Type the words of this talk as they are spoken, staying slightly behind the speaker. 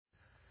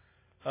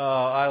Oh,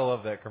 I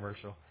love that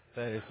commercial.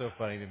 That is so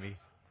funny to me.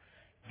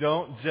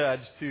 Don't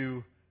judge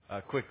too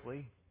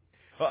quickly.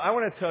 Well, I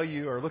want to tell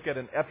you or look at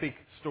an epic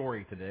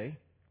story today,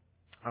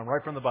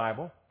 right from the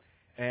Bible.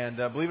 And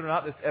believe it or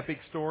not, this epic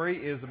story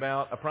is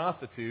about a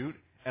prostitute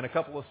and a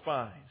couple of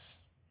spies.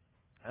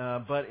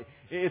 But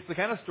it's the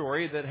kind of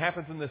story that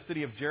happens in the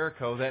city of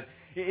Jericho that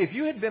if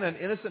you had been an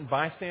innocent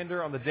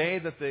bystander on the day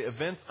that the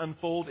events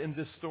unfold in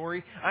this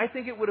story, I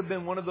think it would have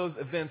been one of those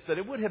events that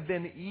it would have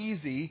been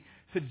easy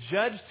to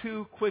judge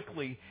too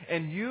quickly,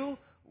 and you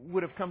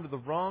would have come to the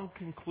wrong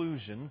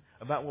conclusion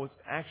about what's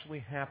actually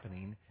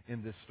happening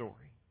in this story.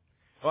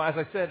 Well, as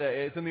I said,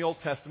 it's in the Old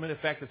Testament. In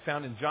fact, it's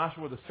found in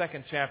Joshua, the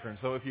 2nd chapter. And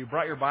so if you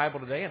brought your Bible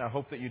today, and I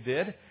hope that you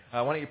did,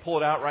 why don't you pull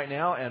it out right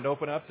now and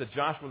open up to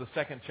Joshua, the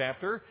 2nd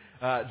chapter.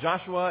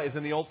 Joshua is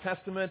in the Old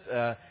Testament,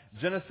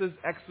 Genesis,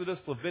 Exodus,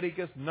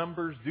 Leviticus,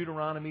 Numbers,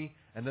 Deuteronomy,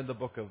 and then the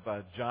book of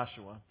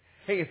Joshua.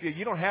 Hey, if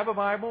you don't have a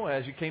Bible,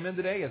 as you came in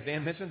today, as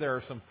Dan mentioned, there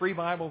are some free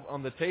Bibles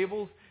on the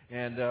tables,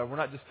 and we're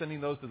not just sending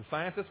those to the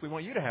scientists. We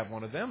want you to have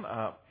one of them.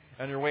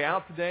 On your way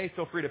out today,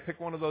 feel free to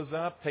pick one of those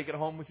up, take it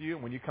home with you,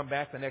 and when you come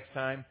back the next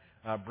time,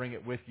 bring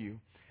it with you.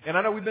 And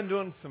I know we've been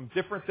doing some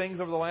different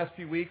things over the last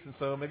few weeks, and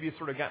so maybe you've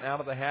sort of gotten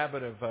out of the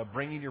habit of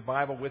bringing your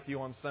Bible with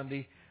you on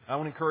Sunday. I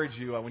want to encourage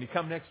you, when you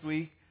come next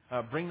week,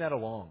 bring that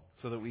along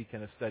so that we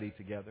can study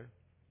together.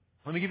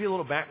 Let me give you a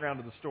little background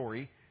to the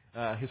story,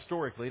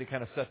 historically, to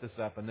kind of set this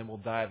up, and then we'll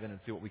dive in and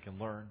see what we can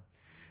learn.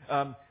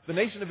 The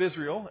nation of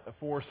Israel,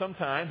 for some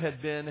time,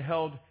 had been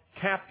held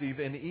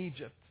captive in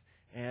Egypt.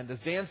 And as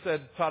Dan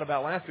taught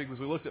about last week, as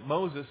we looked at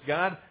Moses,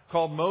 God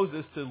called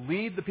Moses to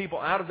lead the people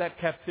out of that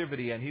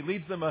captivity. And He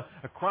leads them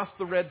across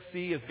the Red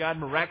Sea as God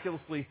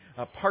miraculously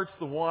parts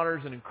the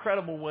waters in an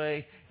incredible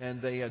way.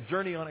 And they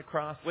journey on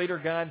across. Later,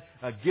 God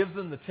gives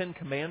them the 10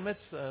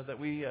 Commandments that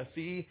we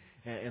see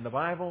in the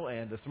Bible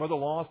and some other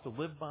laws to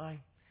live by.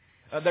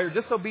 They're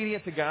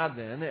disobedient to God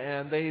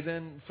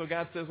then, so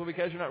God says, well,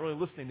 because you're not really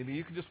listening to me,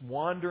 you can just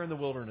wander in the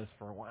wilderness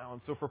for a while.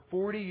 And so for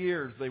 40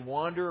 years, they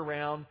wander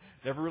around,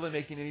 never really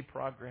making any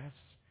progress.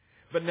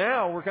 But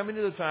now we're coming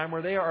to the time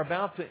where they are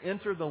about to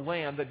enter the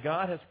land that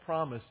God has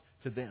promised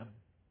to them.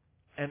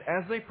 And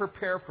as they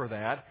prepare for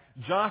that,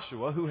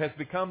 Joshua, who has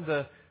become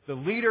the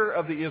leader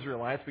of the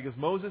Israelites because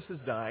Moses has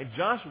died,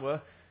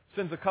 Joshua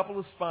sends a couple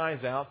of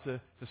spies out to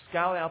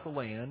scout out the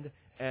land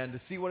and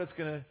to see what it's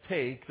going to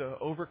take to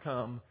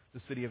overcome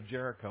the city of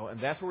Jericho.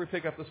 And that's where we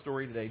pick up the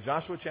story today.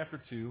 Joshua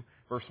chapter 2,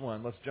 verse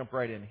 1. Let's jump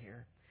right in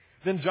here.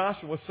 Then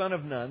Joshua, son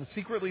of Nun,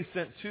 secretly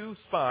sent 2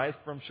 spies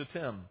from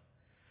Shittim.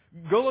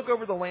 Go look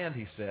over the land,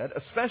 he said,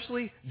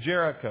 especially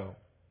Jericho.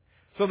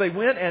 So they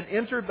went and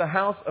entered the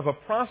house of a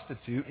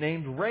prostitute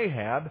named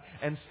Rahab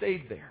and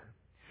stayed there.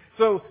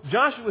 So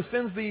Joshua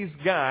sends these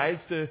guys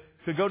to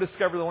go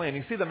discover the land.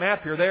 You see the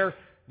map here.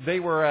 They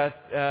were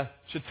at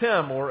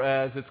Shittim, or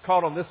as it's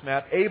called on this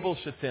map, Abel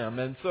Shittim.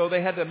 And so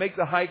they had to make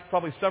the hike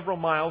probably several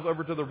miles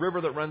over to the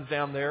river that runs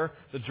down there,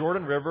 the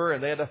Jordan River,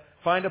 and they had to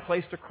find a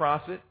place to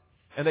cross it.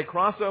 And they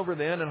cross over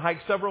then and hike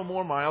several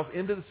more miles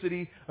into the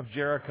city of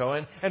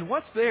Jericho. And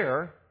once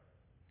there,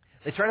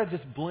 they try to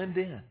just blend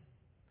in.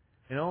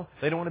 You know,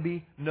 they don't want to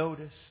be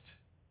noticed.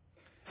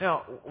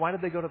 Now, why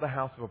did they go to the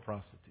house of a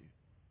prostitute?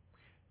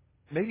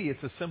 Maybe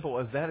it's as simple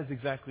as that is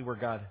exactly where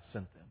God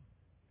sent them.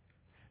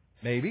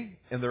 Maybe,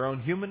 in their own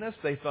humanness,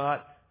 they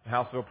thought, the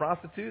house of a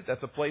prostitute,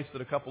 that's a place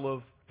that a couple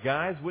of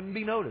guys wouldn't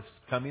be noticed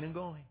coming and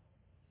going.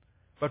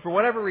 But for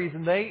whatever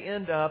reason, they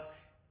end up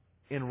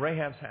in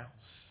Rahab's house.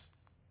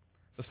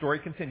 The story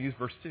continues,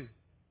 verse 2.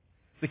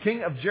 The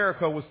king of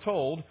Jericho was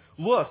told,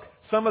 look,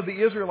 some of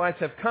the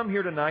Israelites have come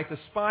here tonight to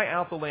spy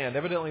out the land.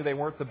 Evidently, they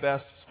weren't the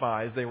best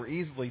spies. They were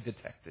easily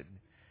detected.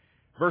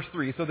 Verse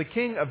 3, so the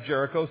king of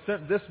Jericho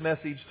sent this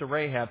message to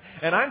Rahab.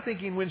 And I'm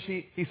thinking when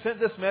he sent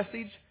this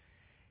message,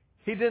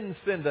 he didn't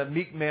send a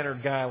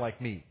meek-mannered guy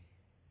like me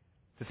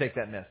to take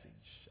that message.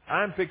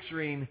 I'm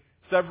picturing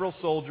several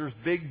soldiers,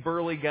 big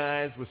burly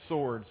guys with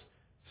swords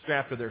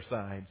strapped to their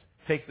sides.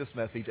 Take this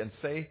message and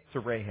say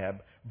to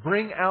Rahab,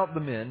 bring out the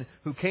men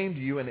who came to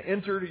you and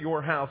entered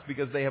your house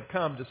because they have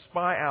come to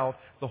spy out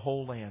the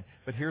whole land.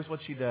 But here's what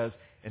she does,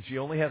 and she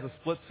only has a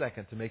split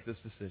second to make this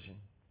decision.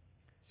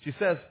 She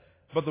says,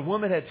 but the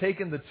woman had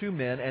taken the 2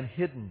 men and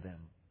hidden them.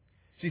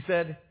 She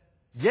said,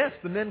 yes,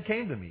 the men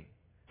came to me,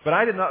 but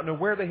I did not know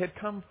where they had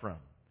come from.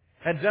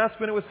 And just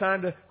when it was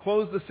time to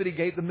close the city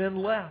gate, the men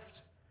left.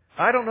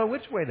 I don't know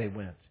which way they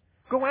went.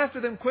 Go after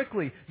them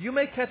quickly. You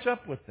may catch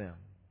up with them.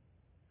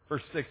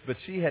 Verse 6, but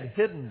she had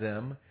taken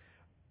them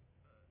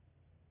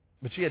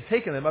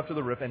up to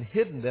the roof and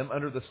hidden them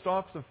under the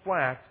stalks of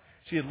flax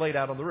she had laid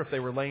out on the roof. They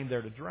were laying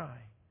there to dry.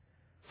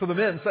 So the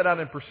men set out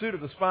in pursuit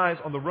of the spies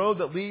on the road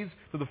that leads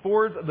to the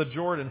fords of the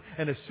Jordan.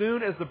 And as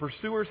soon as the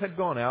pursuers had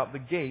gone out, the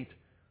gate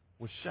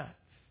was shut.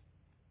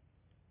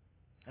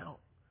 Now,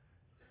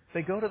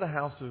 they go to the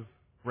house of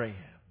Rahab.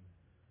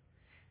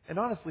 And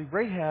honestly,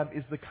 Rahab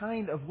is the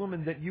kind of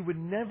woman that you would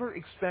never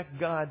expect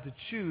God to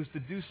choose to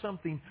do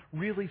something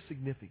really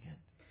significant.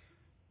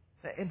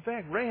 In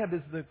fact, Rahab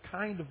is the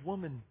kind of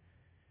woman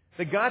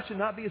that God should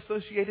not be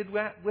associated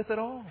with at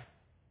all.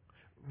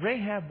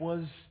 Rahab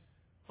was,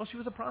 well, she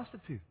was a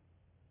prostitute.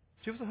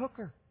 She was a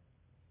hooker.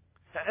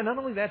 And not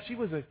only that, she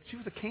was a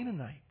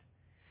Canaanite.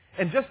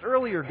 And just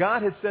earlier,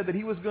 God had said that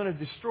He was going to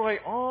destroy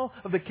all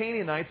of the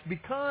Canaanites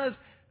because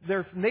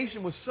their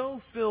nation was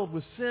so filled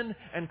with sin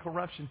and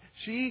corruption.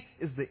 She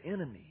is the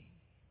enemy.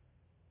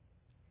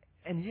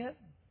 And yet,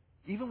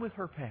 even with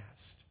her past,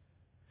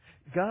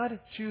 God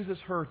chooses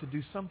her to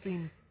do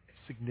something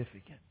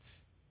significant.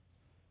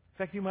 In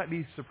fact, you might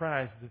be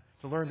surprised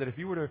to learn that if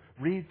you were to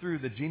read through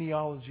the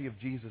genealogy of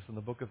Jesus in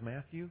the book of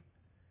Matthew,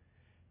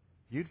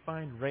 you'd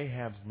find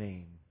Rahab's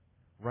name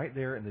right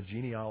there in the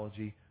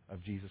genealogy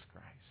of Jesus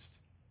Christ.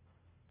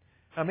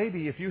 Now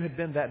maybe if you had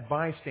been that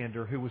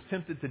bystander who was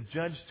tempted to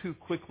judge too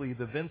quickly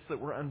the events that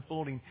were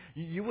unfolding,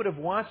 you would have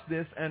watched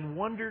this and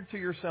wondered to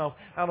yourself,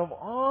 out of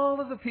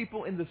all of the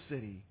people in the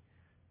city,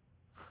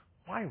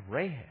 why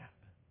Rahab?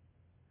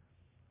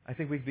 I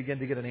think we begin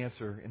to get an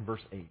answer in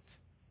verse 8.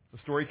 The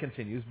story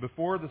continues.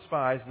 Before the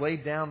spies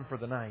laid down for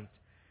the night,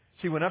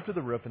 she went up to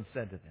the roof and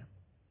said to them,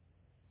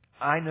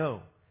 I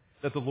know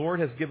that the Lord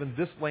has given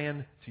this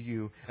land to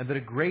you, and that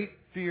a great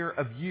fear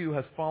of you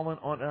has fallen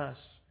on us,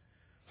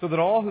 so that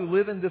all who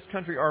live in this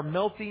country are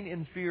melting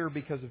in fear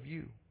because of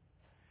you.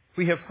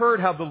 We have heard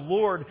how the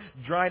Lord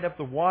dried up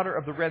the water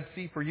of the Red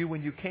Sea for you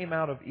when you came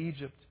out of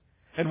Egypt,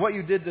 and what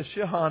you did to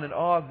Sihon and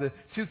Og, the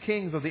two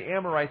kings of the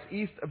Amorites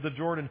east of the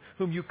Jordan,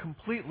 whom you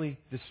completely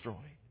destroyed.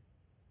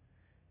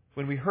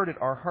 When we heard it,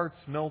 our hearts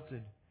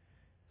melted,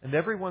 and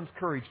everyone's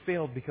courage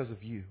failed because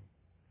of you.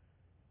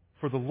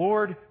 For the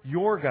Lord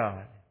your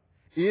God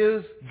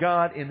is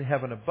God in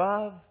heaven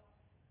above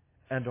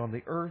and on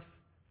the earth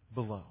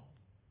below.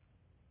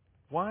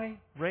 Why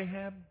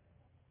Rahab?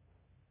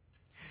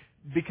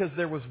 Because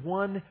there was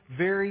one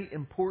very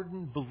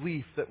important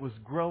belief that was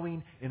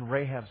growing in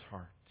Rahab's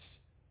heart.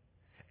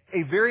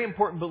 A very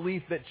important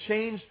belief that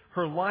changed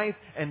her life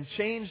and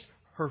changed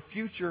her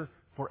future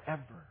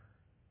forever.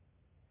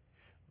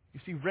 You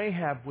see,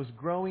 Rahab was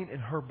growing in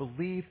her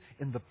belief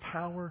in the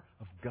power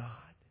of God.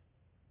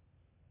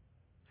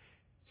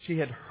 She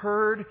had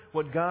heard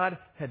what God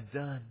had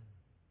done.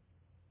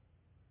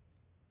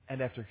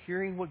 And after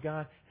hearing what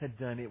God had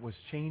done, it was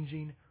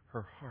changing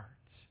her heart.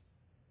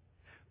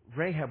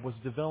 Rahab was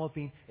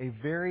developing a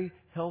very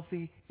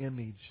healthy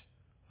image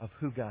of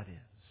who God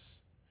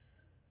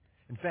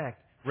is. In fact,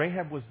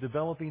 Rahab was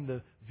developing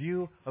the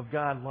view of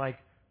God like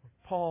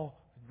Paul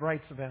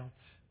writes about,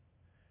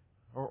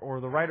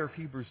 or the writer of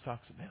Hebrews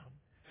talks about.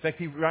 In fact,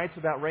 he writes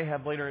about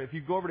Rahab later. If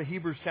you go over to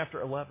Hebrews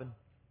chapter 11,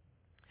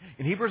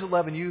 in Hebrews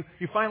 11, you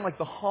find like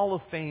the hall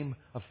of fame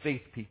of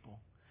faith people.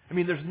 I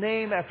mean, there's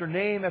name after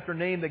name after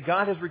name that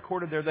God has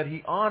recorded there that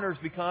He honors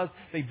because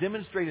they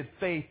demonstrated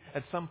faith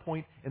at some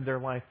point in their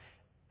life.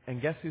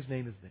 And guess whose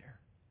name is there?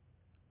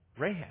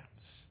 Rahab's.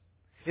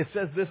 It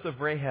says this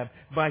of Rahab,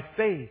 by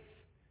faith,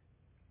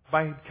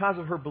 because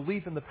of her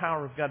belief in the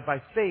power of God,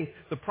 by faith,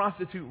 the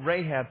prostitute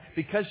Rahab,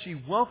 because she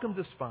welcomed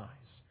the spies,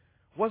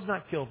 was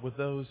not killed with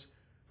those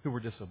who were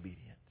disobedient.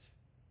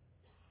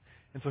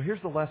 And so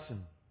here's the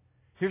lesson.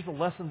 Here's the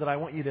lesson that I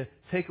want you to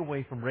take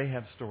away from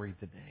Rahab's story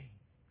today.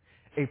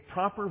 A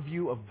proper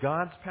view of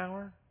God's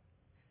power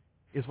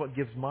is what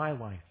gives my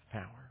life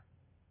power.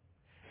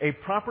 A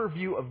proper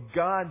view of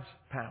God's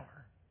power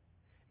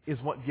is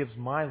what gives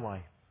my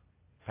life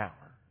power.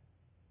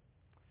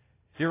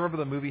 Do you remember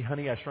the movie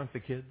Honey, I Shrunk the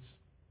Kids?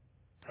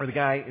 Where the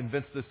guy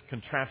invents this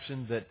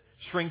contraption that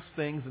shrinks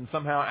things, and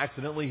somehow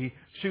accidentally he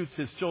shoots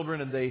his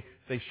children and they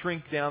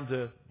shrink down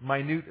to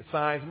minute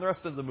size. And the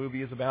rest of the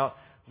movie is about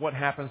what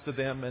happens to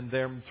them and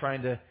them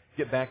trying to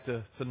get back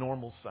to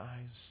normal size.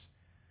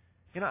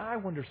 You know, I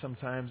wonder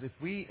sometimes if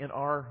we, in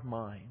our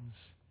minds,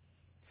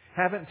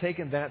 haven't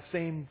taken that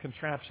same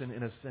contraption,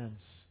 in a sense,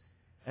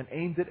 and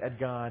aimed it at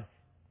God,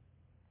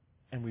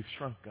 and we've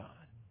shrunk God.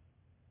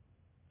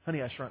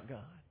 Honey, I shrunk God.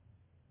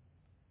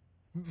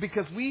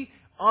 Because we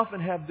often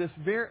have this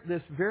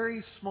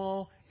very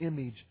small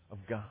image of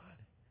God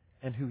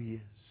and who He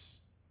is.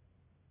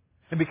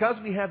 And because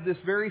we have this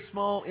very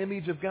small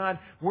image of God,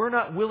 we're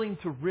not willing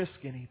to risk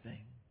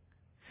anything.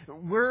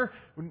 We're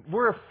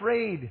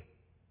afraid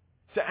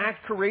to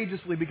act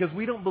courageously because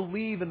we don't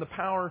believe in the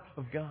power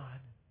of God.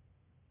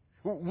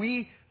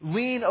 We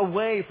lean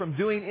away from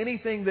doing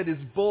anything that is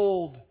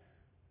bold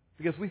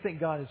because we think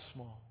God is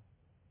small.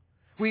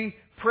 We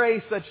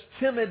pray such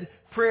timid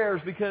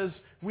prayers because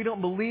we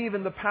don't believe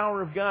in the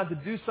power of God to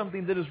do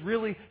something that is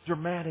really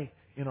dramatic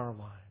in our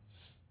lives.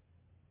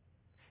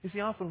 You see,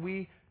 often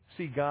we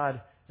see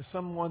God as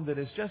someone that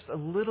is just a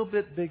little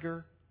bit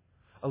bigger,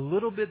 a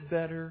little bit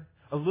better,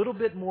 a little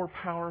bit more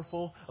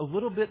powerful, a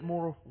little bit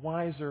more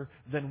wiser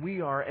than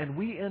we are, and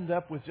we end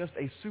up with just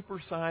a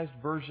supersized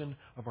version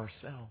of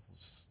ourselves.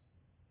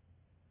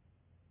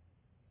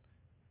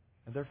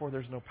 And therefore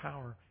there's no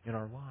power in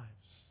our lives.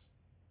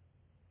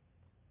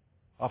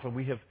 Often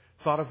we have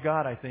thought of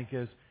God, I think,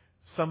 as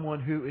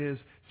someone who is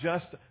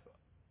just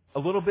a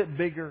little bit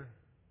bigger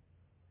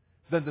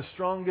than the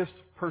strongest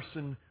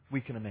person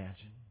we can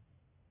imagine.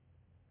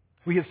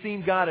 We have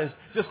seen God as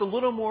just a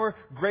little more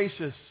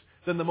gracious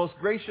than the most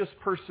gracious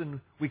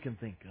person we can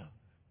think of.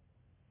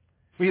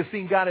 We have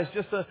seen God as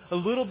just a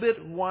little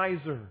bit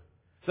wiser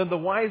than the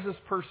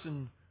wisest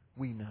person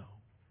we know.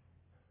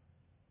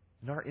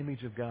 And our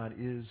image of God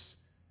is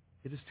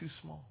too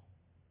small.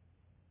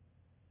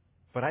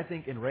 But I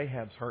think in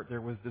Rahab's heart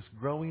there was this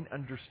growing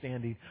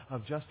understanding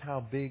of just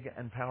how big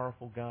and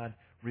powerful God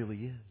really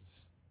is.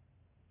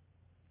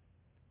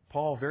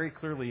 Paul very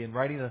clearly, in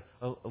writing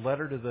a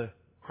letter to the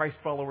Christ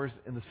followers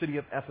in the city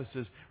of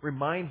Ephesus,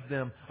 reminds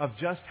them of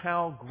just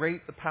how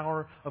great the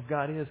power of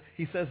God is.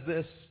 He says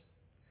this,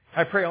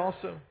 I pray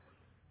also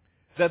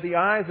that the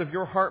eyes of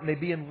your heart may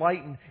be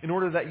enlightened in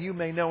order that you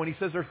may know. And he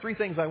says there are three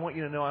things I want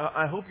you to know.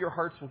 I hope your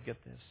hearts will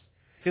get this.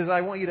 Because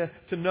I want you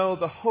to know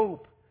the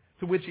hope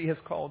to which He has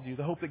called you,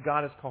 the hope that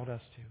God has called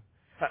us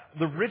to.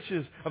 The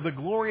riches of the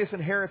glorious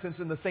inheritance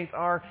in the saints,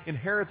 our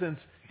inheritance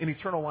in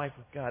eternal life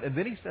with God. And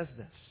then he says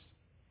this,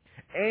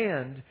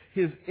 and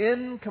His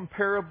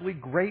incomparably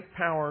great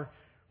power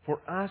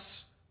for us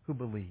who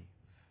believe.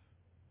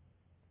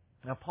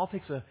 Now Paul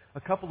takes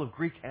a couple of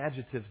Greek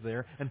adjectives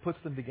there and puts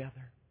them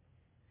together.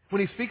 When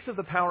he speaks of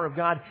the power of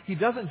God, he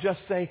doesn't just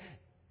say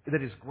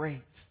that it's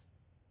great.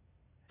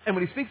 And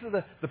when he speaks of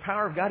the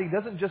power of God, he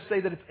doesn't just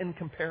say that it's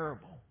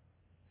incomparable.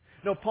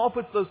 No, Paul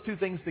puts those two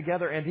things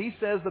together and he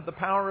says that the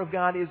power of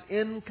God is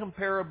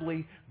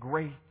incomparably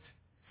great.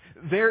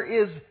 There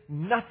is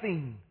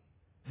nothing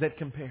that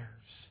compares.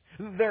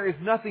 There is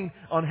nothing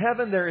on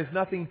heaven, there is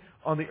nothing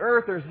on the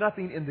earth, there is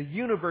nothing in the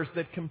universe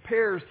that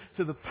compares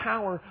to the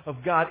power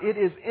of God. It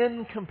is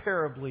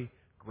incomparably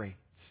great.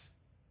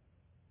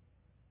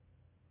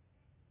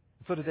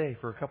 So today,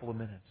 for a couple of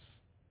minutes,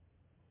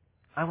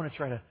 I want to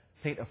try to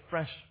paint a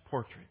fresh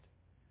portrait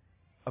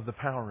of the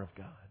power of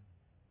God.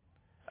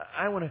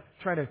 I want to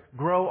try to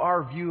grow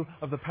our view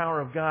of the power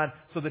of God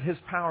so that His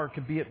power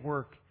can be at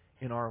work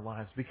in our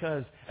lives.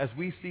 Because as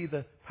we see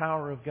the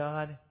power of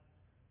God,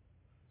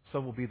 so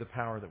will be the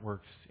power that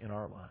works in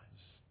our lives.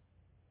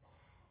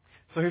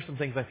 So here's some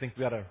things I think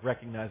we ought to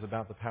recognize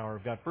about the power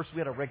of God. First,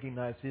 we ought to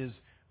recognize His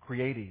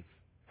creative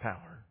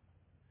power.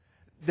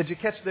 Did you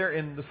catch there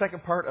in the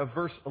second part of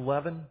verse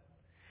 11?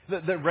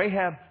 That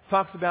Rahab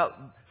talks about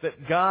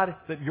that God,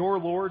 that your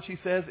Lord, she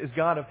says, is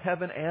God of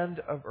heaven and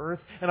of earth.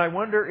 And I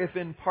wonder if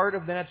in part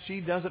of that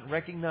she doesn't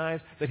recognize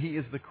that He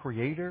is the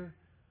creator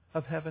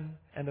of heaven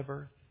and of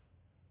earth.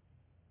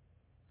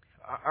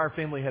 Our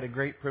family had a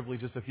great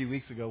privilege just a few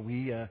weeks ago.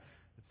 We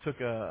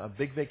took a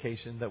big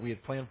vacation that we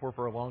had planned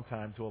for a long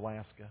time to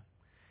Alaska.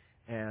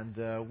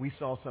 And we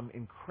saw some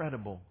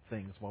incredible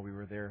things while we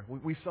were there.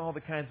 We saw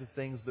the kinds of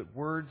things that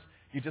words,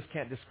 you just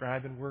can't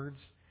describe in words.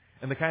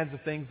 And the kinds of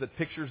things that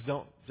pictures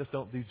don't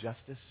do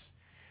justice.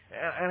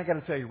 And I got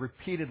to tell you,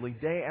 repeatedly,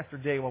 day after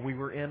day while we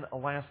were in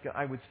Alaska,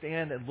 I would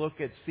stand and look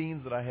at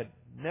scenes that I had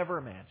never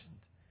imagined.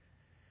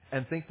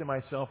 And think to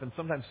myself, and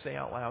sometimes say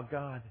out loud,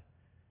 God,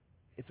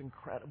 it's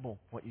incredible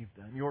what you've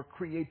done. Your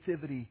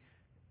creativity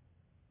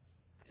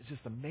is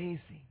just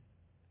amazing.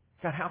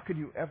 God, how could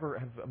you ever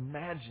have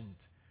imagined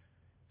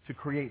to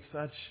create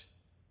such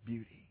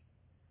beauty?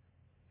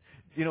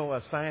 You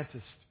know,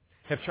 scientists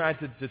have tried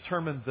to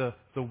determine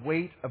the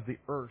weight of the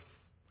earth.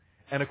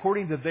 And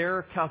according to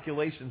their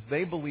calculations,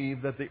 they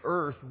believe that the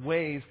earth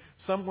weighs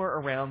somewhere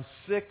around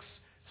 6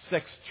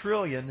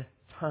 sextrillion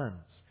tons.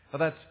 Now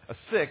that's a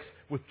 6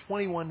 with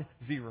 21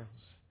 zeros.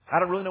 I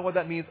don't really know what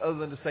that means other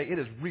than to say it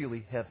is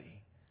really heavy.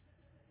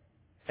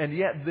 And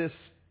yet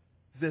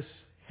this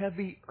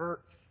heavy earth,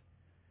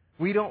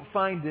 we don't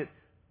find it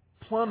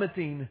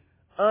plummeting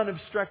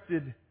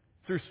unobstructed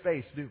through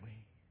space, do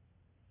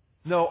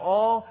we? No,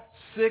 all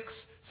 6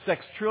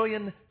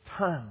 sextrillion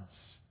tons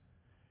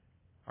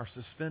are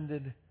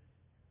suspended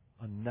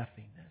on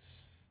nothingness.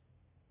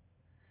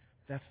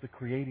 That's the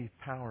creative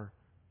power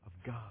of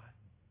God.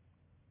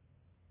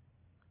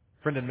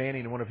 Brendan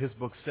Manning, in one of his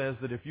books, says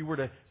that if you were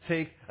to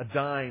take a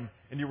dime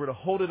and you were to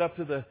hold it up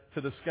to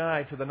the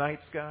sky, to the night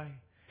sky,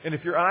 and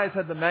if your eyes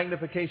had the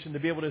magnification to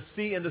be able to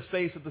see into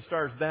space at the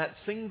stars, that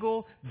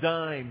single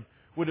dime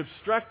would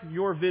obstruct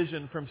your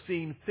vision from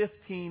seeing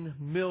 15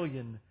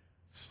 million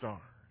stars.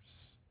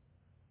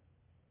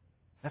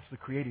 That's the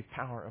creative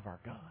power of our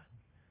God.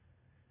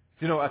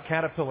 You know, a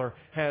caterpillar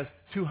has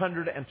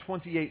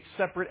 228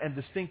 separate and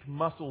distinct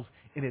muscles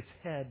in its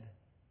head.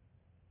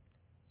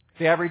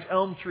 The average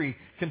elm tree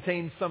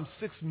contains some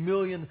 6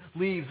 million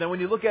leaves. Now, when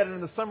you look at it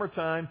in the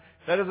summertime,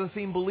 that doesn't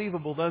seem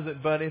believable, does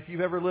it? But if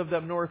you've ever lived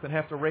up north and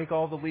have to rake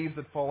all the leaves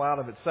that fall out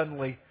of it,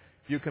 suddenly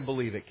you can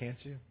believe it, can't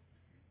you?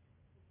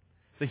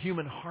 The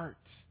human heart.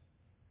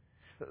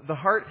 The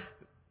heart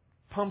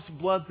pumps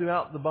blood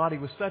throughout the body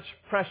with such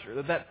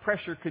pressure that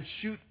pressure could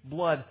shoot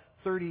blood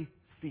 30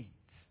 feet.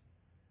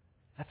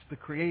 That's the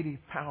creative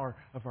power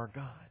of our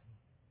God.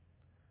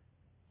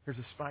 Here's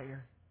a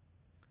spider.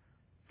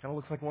 Kind of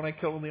looks like one I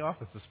killed in the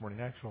office this morning,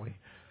 actually.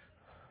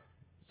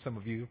 Some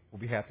of you will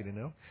be happy to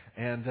know.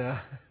 And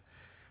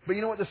but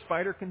you know what the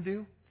spider can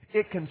do?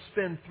 It can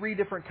spin 3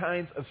 different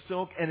kinds of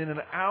silk, and in an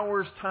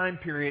hour's time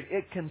period,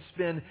 it can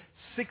spin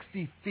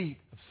 60 feet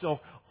of silk,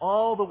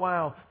 all the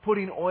while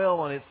putting oil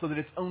on it so that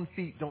its own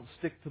feet don't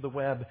stick to the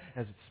web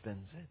as it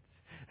spins it.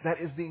 That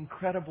is the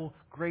incredible,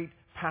 great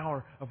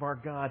power of our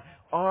God.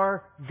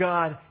 Our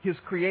God, His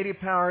creative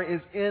power is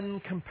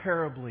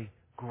incomparably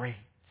great.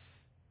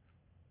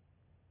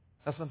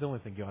 That's not the only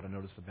thing you ought to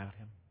notice about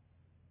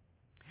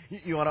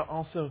Him. You ought to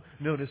also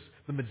notice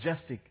the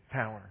majestic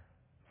power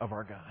of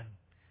our God.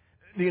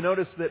 Do you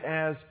notice that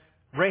as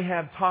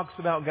Rahab talks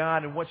about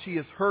God and what she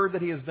has heard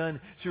that He has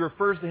done, she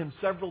refers to Him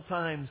several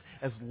times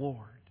as Lord.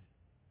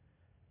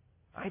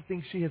 I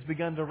think she has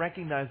begun to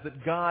recognize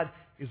that God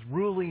is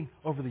ruling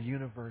over the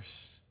universe.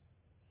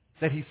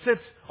 That He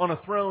sits on a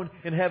throne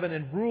in heaven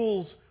and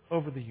rules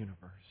over the universe.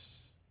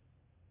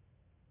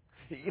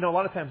 You know, a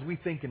lot of times we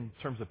think in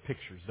terms of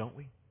pictures, don't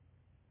we?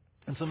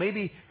 And so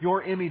maybe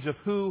your image of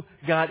who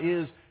God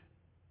is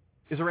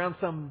around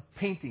some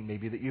painting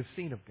maybe that you've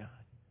seen of God.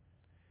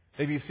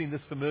 Maybe you've seen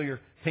this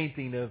familiar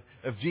painting of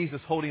Jesus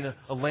holding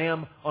a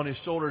lamb on His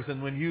shoulders,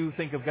 and when you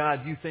think of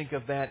God, you think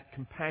of that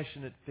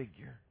compassionate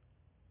figure,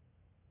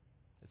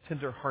 a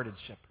tender-hearted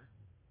shepherd.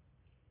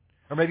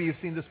 Or maybe you've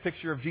seen this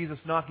picture of Jesus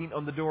knocking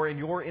on the door, and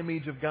your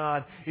image of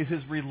God is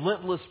His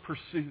relentless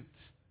pursuit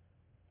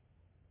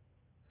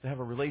to have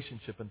a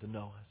relationship and to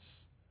know us.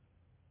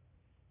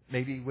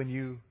 Maybe when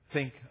you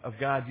think of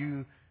God,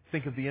 you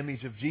think of the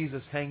image of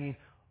Jesus hanging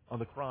on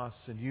the cross,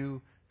 and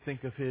you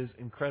think of His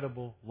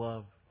incredible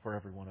love for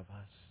every one of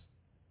us.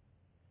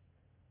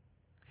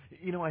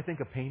 You know, I think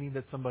a painting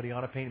that somebody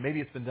ought to paint,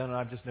 maybe it's been done and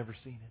I've just never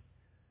seen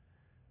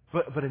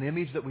it. But an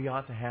image that we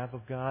ought to have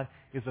of God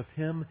is of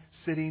Him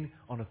sitting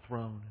on a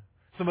throne.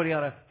 Somebody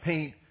ought to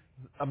paint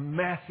a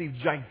massive,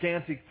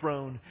 gigantic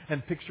throne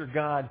and picture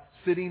God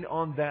sitting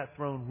on that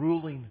throne,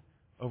 ruling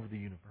over the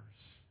universe.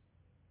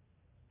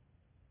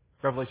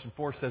 Revelation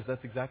 4 says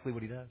that's exactly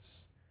what He does.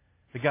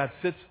 That God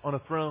sits on a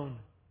throne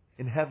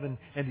in heaven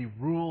and He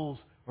rules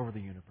over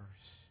the universe.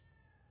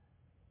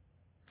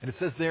 And it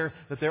says there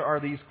that there are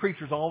these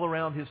creatures all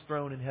around His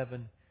throne in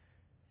heaven.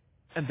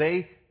 And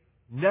they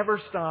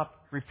never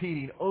stop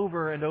repeating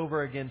over and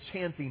over again,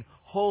 chanting,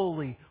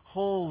 "Holy,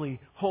 holy,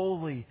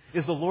 holy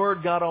is the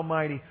Lord God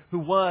Almighty, who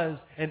was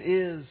and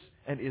is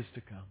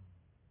to come."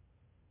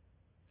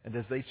 And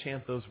as they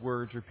chant those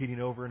words, repeating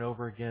over and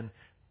over again,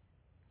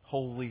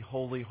 "Holy,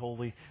 holy,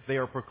 holy," they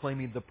are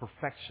proclaiming the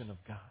perfection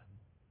of God.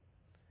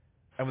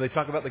 And when they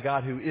talk about the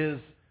God who is,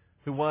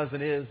 who was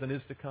and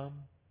is to come,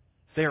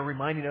 they are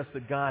reminding us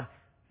that God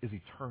is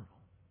eternal.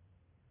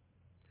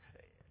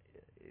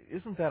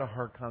 Isn't that a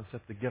hard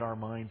concept to get our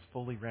minds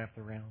fully wrapped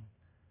around?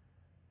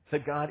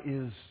 That God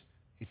is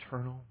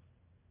eternal?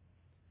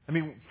 I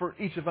mean, for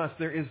each of us,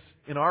 there is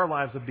in our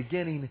lives a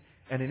beginning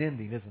and an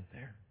ending, isn't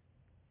there?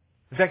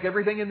 In fact,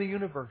 everything in the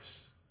universe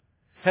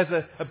has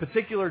a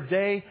particular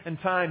day and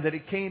time that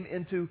it came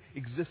into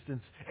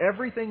existence.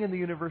 Everything in the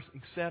universe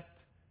except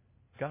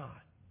God.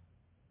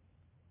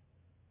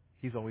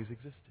 He's always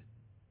existed.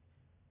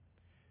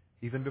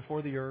 Even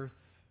before the earth,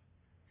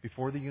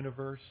 before the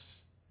universe,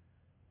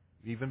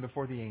 even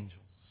before the angels,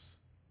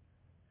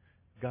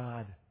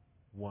 God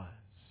was.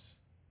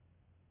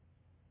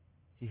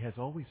 He has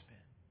always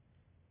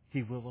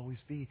been. He will always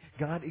be.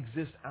 God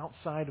exists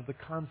outside of the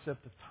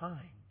concept of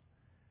time.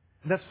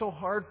 And that's so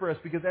hard for us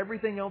because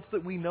everything else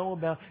that we know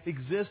about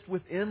exists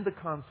within the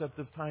concept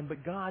of time,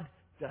 but God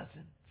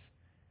doesn't.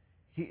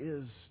 He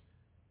is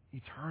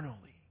eternally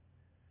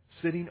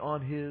sitting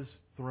on His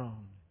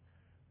throne,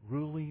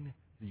 ruling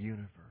the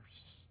universe.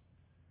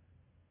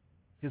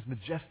 His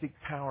majestic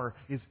power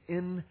is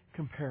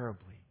incomparably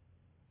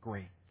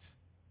great.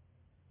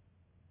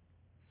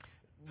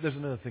 There's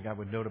another thing I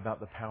would note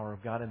about the power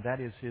of God, and that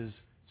is His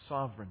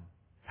sovereign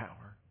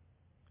power.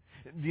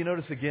 Do you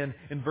notice again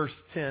in verse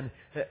 10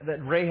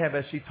 that Rahab,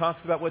 as she talks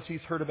about what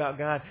she's heard about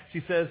God,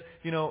 she says,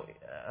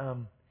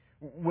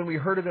 when we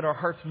heard of it, our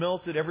hearts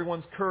melted,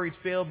 everyone's courage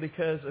failed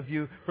because of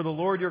you. For the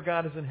Lord your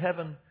God is in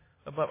heaven.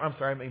 I'm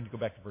sorry, I mean to go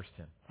back to verse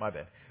 10. My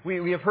bad.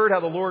 We have heard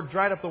how the Lord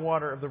dried up the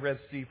water of the Red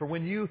Sea. For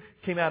when you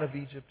came out of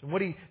Egypt, and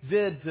what He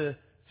did to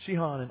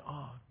Sihon and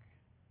Og.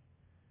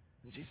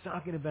 And she's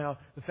talking about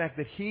the fact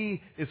that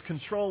He is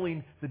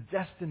controlling the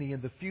destiny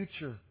and the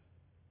future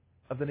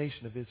of the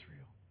nation of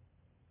Israel.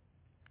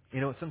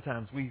 You know,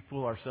 sometimes we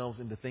fool ourselves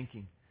into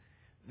thinking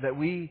that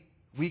we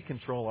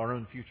control our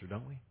own future,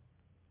 don't we?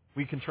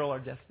 We control our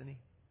destiny.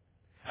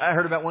 I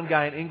heard about one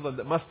guy in England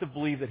that must have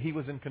believed that he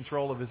was in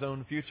control of his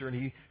own future, and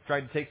he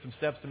tried to take some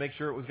steps to make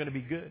sure it was going to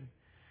be good.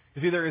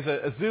 You see, there is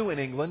a zoo in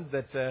England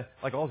that,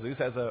 like all zoos,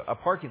 has a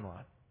parking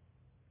lot.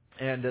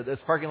 And this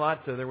parking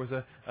lot, there was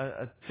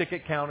a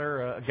ticket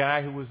counter, a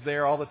guy who was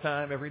there all the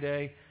time, every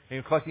day,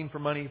 collecting for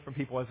money from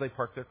people as they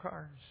parked their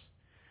cars.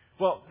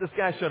 Well, this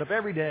guy showed up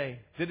every day,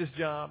 did his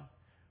job.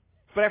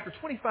 But after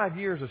 25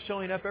 years of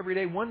showing up every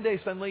day, one day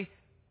suddenly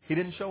he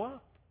didn't show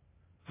up.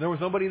 There was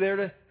nobody there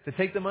to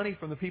take the money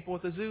from the people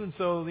at the zoo. And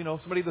so,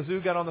 somebody at the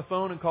zoo got on the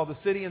phone and called the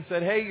city and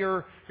said, "Hey,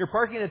 your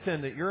parking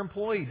attendant, your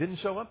employee didn't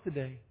show up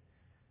today."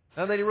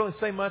 And they didn't really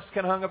say much,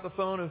 kind of hung up the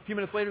phone. And a few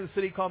minutes later, the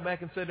city called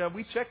back and said,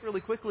 we checked really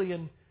quickly,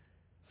 and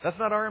that's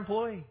not our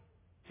employee.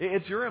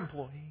 It's your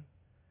employee.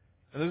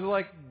 And they're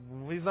like,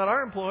 he's not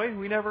our employee.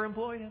 We never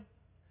employed him.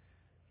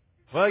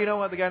 Well, you know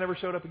what? The guy never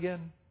showed up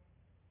again.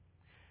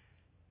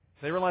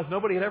 They realized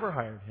nobody had ever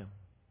hired him.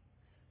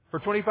 For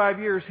 25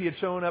 years, he had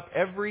shown up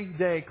every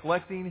day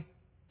collecting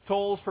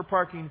tolls for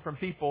parking from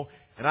people.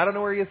 And I don't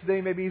know where he is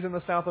today. Maybe he's in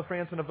the south of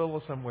France in a villa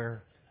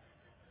somewhere.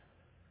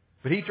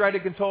 But he tried to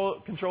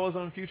control his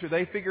own future.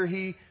 They figure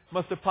he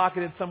must have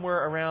pocketed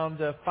somewhere around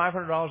 $500. I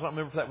don't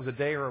remember if that was a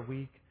day or a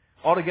week.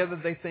 Altogether,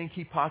 they think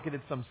he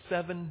pocketed some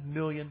 $7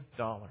 million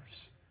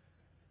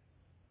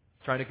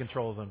trying to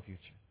control his own future.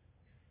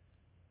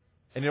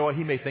 And you know what?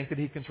 He may think that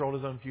he controlled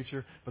his own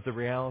future, but the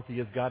reality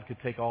is God could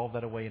take all of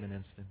that away in an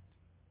instant.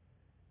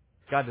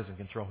 God doesn't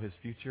control his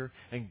future,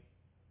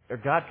 or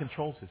God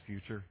controls his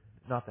future,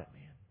 not that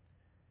man.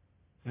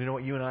 And you know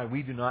what? You and I,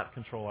 we do not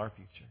control our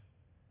future.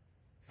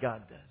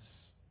 God does.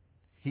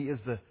 He is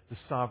the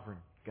sovereign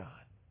God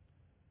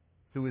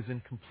who is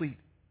in complete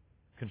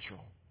control.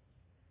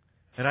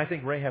 And I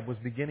think Rahab was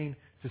beginning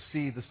to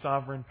see the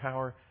sovereign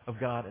power of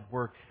God at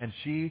work, and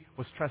she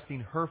was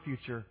trusting her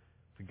future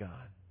to God.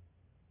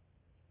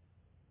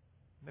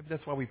 Maybe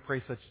that's why we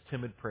pray such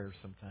timid prayers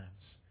sometimes,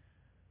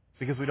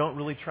 because we don't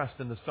really trust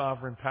in the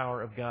sovereign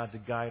power of God to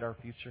guide our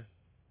future.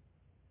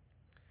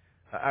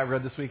 I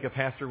read this week a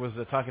pastor was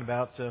talking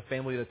about a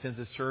family that attends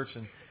his church,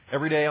 and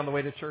every day on the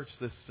way to church,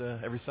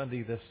 every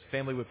Sunday, this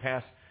family would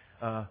pass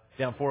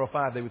down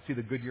 405. They would see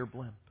the Goodyear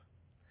blimp.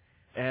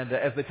 And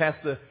as they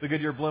passed the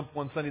Goodyear blimp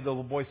one Sunday, the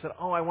little boy said,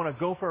 I want to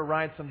go for a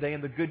ride someday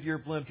in the Goodyear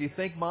blimp. Do you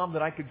think, Mom,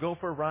 that I could go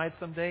for a ride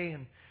someday?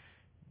 And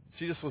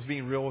she just was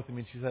being real with him,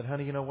 and she said,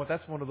 honey, you know what?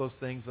 That's one of those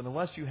things, and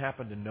unless you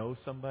happen to know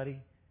somebody,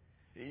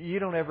 you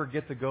don't ever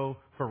get to go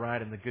for a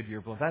ride in the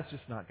Goodyear blimp. That's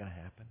just not going to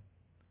happen.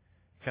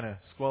 Kind of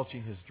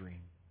squelching his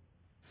dream.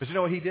 But you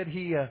know what he did?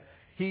 He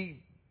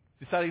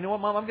decided, you know what,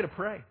 Mom, I'm going to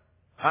pray.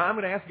 I'm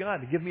going to ask God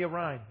to give me a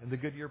ride in the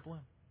Goodyear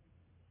blimp.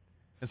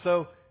 And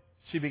so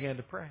she began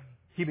to pray.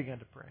 He began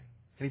to pray.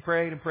 And he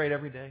prayed and prayed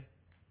every day.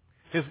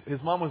 His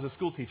mom was a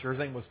school teacher. His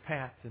name was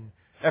Pat. And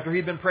after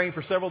he'd been praying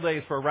for several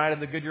days for a ride in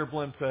the Goodyear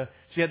blimp,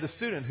 she had the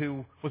student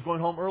who was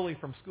going home early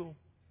from school.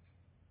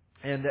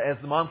 And as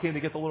the mom came to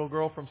get the little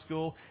girl from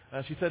school,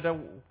 she said, where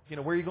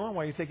are you going?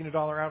 Why are you taking your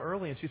daughter out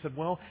early? And she said,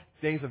 well,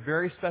 today's a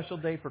very special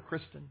day for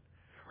Kristen.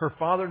 Her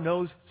father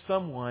knows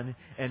someone,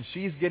 and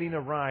she's getting a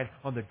ride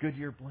on the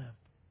Goodyear blimp.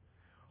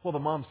 Well, the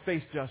mom's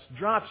face just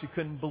dropped. She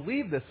couldn't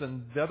believe this.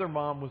 And the other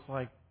mom was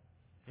like,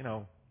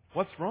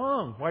 what's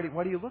wrong? Why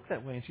do you look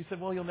that way? And she said,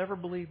 well, you'll never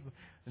believe.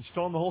 And she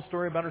told him the whole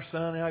story about her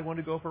son, how he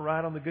wanted to go for a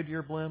ride on the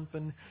Goodyear blimp,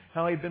 and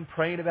how he'd been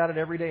praying about it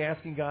every day,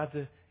 asking God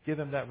to give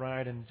him that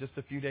ride. And just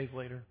a few days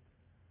later,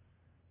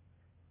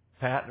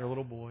 Pat and her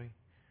little boy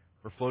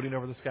were floating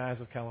over the skies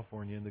of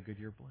California in the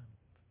Goodyear blimp.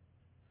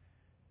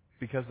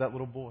 Because that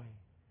little boy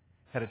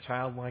had a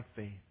childlike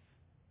faith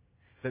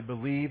that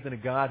believed in a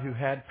God who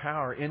had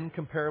power,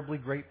 incomparably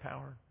great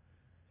power,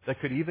 that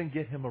could even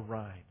get him a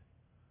ride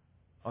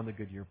on the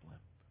Goodyear blimp.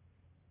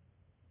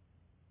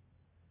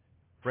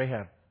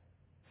 Rahab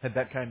had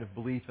that kind of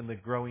belief in the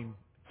growing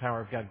power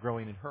of God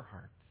growing in her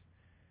heart.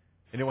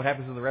 You know what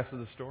happens in the rest of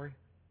the story?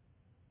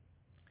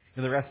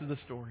 In the rest of the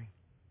story,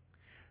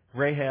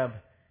 Rahab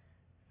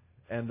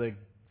and the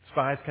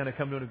spies kind of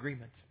come to an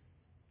agreement.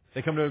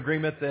 They come to an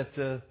agreement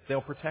that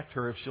they'll protect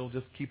her if she'll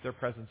just keep their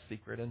presence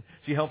secret. And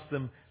she helps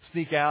them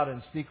sneak out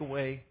and sneak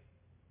away.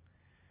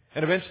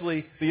 And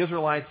eventually, the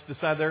Israelites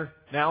decide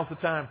now's the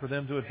time for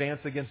them to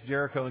advance against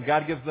Jericho. And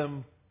God gives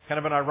them kind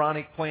of an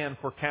ironic plan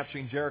for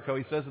capturing Jericho.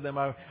 He says to them,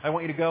 I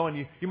want you to go and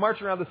you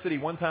march around the city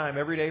one time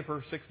every day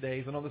for 6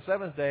 days. And on the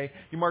seventh day,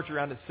 you march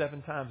around it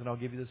 7 times and I'll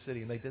give you the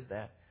city. And they did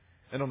that.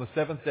 And on the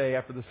seventh day,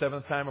 after the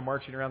 7th time of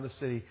marching around the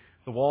city,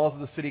 the walls of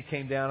the city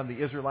came down and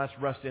the Israelites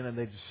rushed in and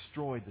they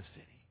destroyed the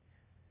city.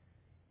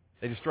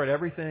 They destroyed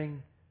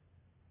everything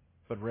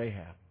but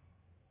Rahab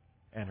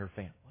and her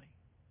family.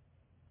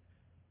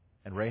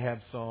 And Rahab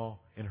saw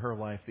in her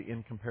life the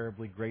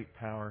incomparably great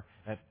power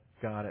of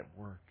God at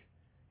work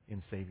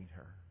in saving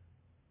her.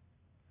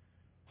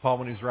 Paul,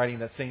 when he was writing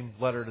that same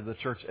letter to the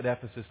church at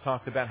Ephesus,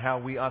 talked about how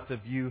we ought to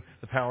view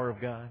the power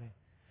of God.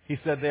 He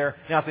said there,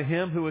 now to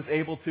him who is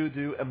able to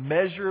do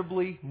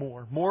immeasurably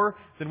more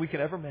than we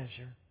can ever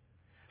measure,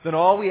 than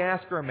all we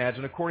ask or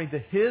imagine, according to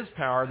his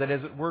power that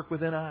is at work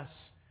within us.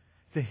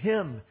 To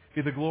him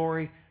be the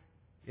glory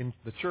in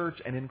the church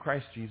and in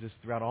Christ Jesus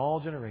throughout all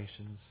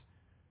generations,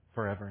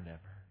 forever and ever.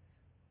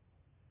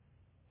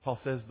 Paul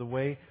says the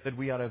way that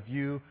we ought to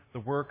view the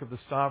work of the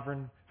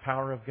sovereign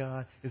power of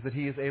God is that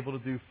he is able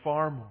to do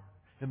far more,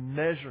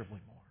 immeasurably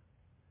more,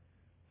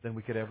 than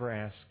we could ever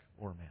ask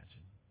or imagine.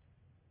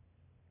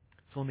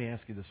 So let me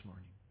ask you this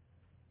morning,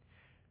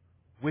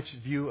 which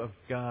view of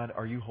God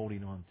are you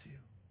holding on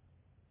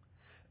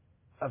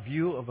to? A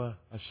view of a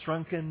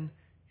shrunken,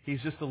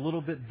 he's just a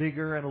little bit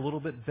bigger and a little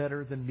bit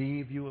better than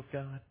me view of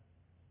God?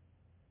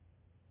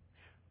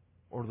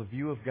 Or the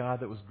view of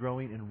God that was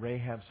growing in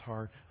Rahab's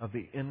heart of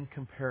the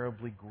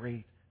incomparably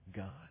great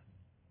God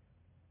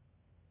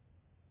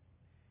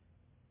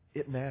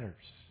It matters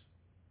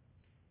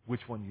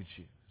which one you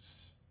choose.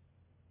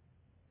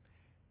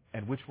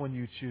 And which one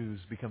you choose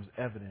becomes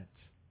evident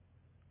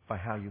by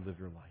how you live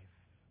your life.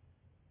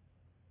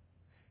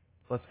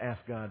 Let's ask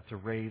God to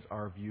raise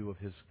our view of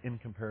His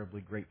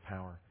incomparably great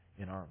power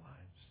in our lives.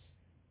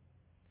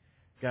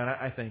 God,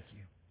 I thank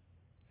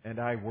you and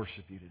I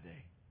worship you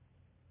today.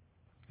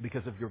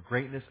 Because of your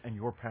greatness and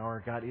your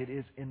power, God, it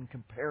is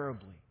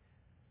incomparably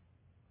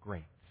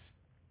great.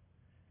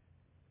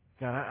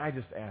 God, I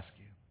just ask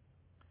you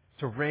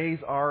to raise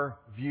our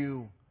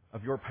view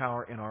of your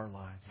power in our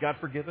lives. God,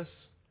 forgive us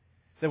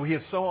that we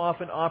have so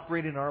often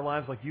operated in our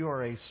lives like you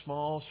are a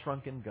small,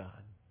 shrunken God.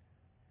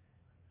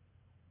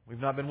 We've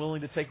not been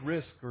willing to take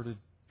risk or to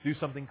do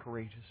something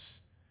courageous.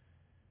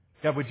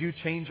 God, would you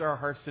change our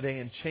hearts today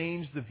and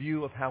change the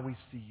view of how we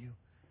see you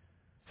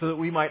so that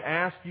we might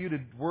ask you to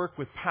work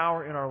with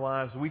power in our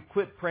lives. We'd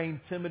quit praying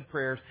timid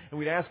prayers and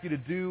we'd ask you to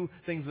do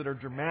things that are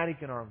dramatic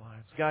in our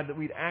lives. God, that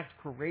we'd act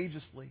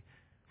courageously.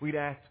 We'd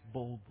act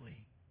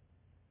boldly.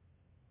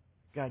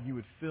 God, you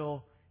would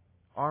fill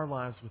our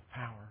lives with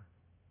power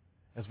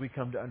as we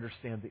come to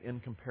understand the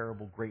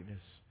incomparable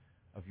greatness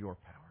of your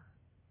power.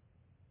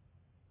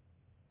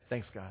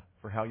 Thanks, God,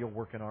 for how you'll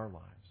work in our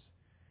lives.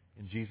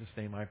 In Jesus'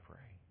 name I pray.